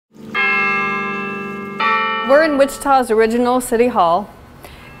We're in Wichita's original City Hall.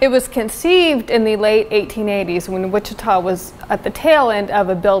 It was conceived in the late 1880s when Wichita was at the tail end of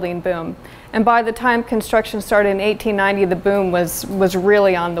a building boom. And by the time construction started in 1890, the boom was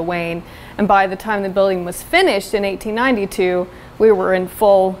really on the wane. And by the time the building was finished in 1892, we were in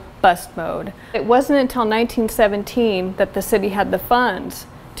full bust mode. It wasn't until 1917 that the city had the funds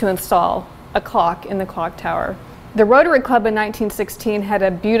to install a clock in the clock tower. The Rotary Club in 1916 had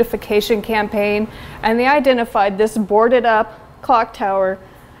a beautification campaign, and they identified this boarded up clock tower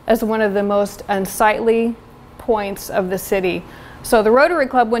as one of the most unsightly points of the city. So the Rotary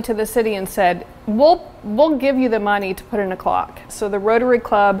Club went to the city and said, we'll give you the money to put in a clock. So the Rotary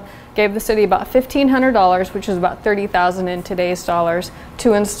Club gave the city about $1,500, which is about $30,000 in today's dollars,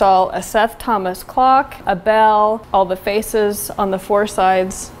 to install a Seth Thomas clock, a bell, all the faces on the four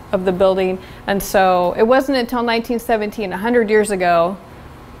sides of the building. And so it wasn't until 1917, 100 years ago,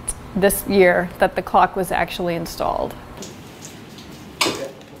 this year, that the clock was actually installed.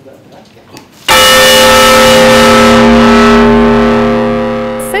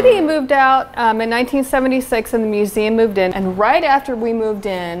 The city moved out in 1976 and the museum moved in, and right after we moved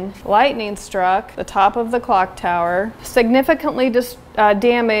in, lightning struck the top of the clock tower, significantly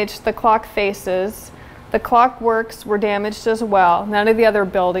damaged the clock faces. The clock works were damaged as well. None of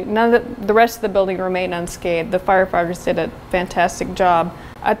the rest of the building remained unscathed. The firefighters did a fantastic job.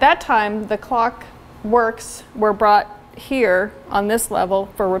 At that time, the clock works were brought here on this level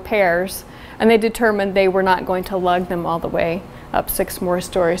for repairs, and they determined they were not going to lug them all the way up 6 more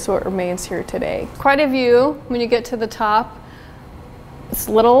stories, so it remains here today. Quite a view when you get to the top. It's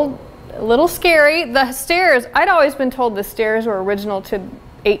a little scary. The stairs, I'd always been told the stairs were original to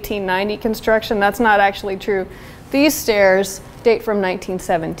 1890 construction. That's not actually true. These stairs date from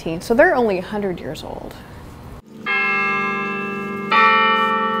 1917, so they're only 100 years old.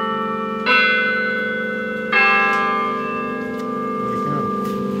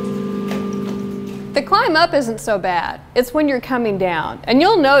 The climb up isn't so bad. It's when you're coming down. And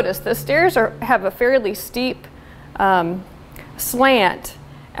you'll notice the stairs have a fairly steep slant,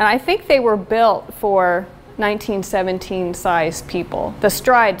 and I think they were built for 1917 size people. The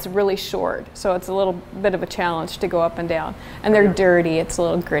stride's really short, so it's a little bit of a challenge to go up and down. And they're dirty, it's a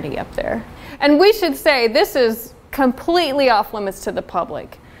little gritty up there. And we should say this is completely off limits to the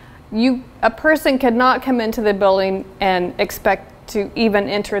public. A person could not come into the building and expect to even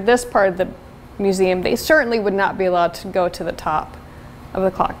enter this part of the museum. They certainly would not be allowed to go to the top of the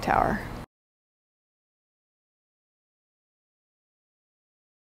clock tower.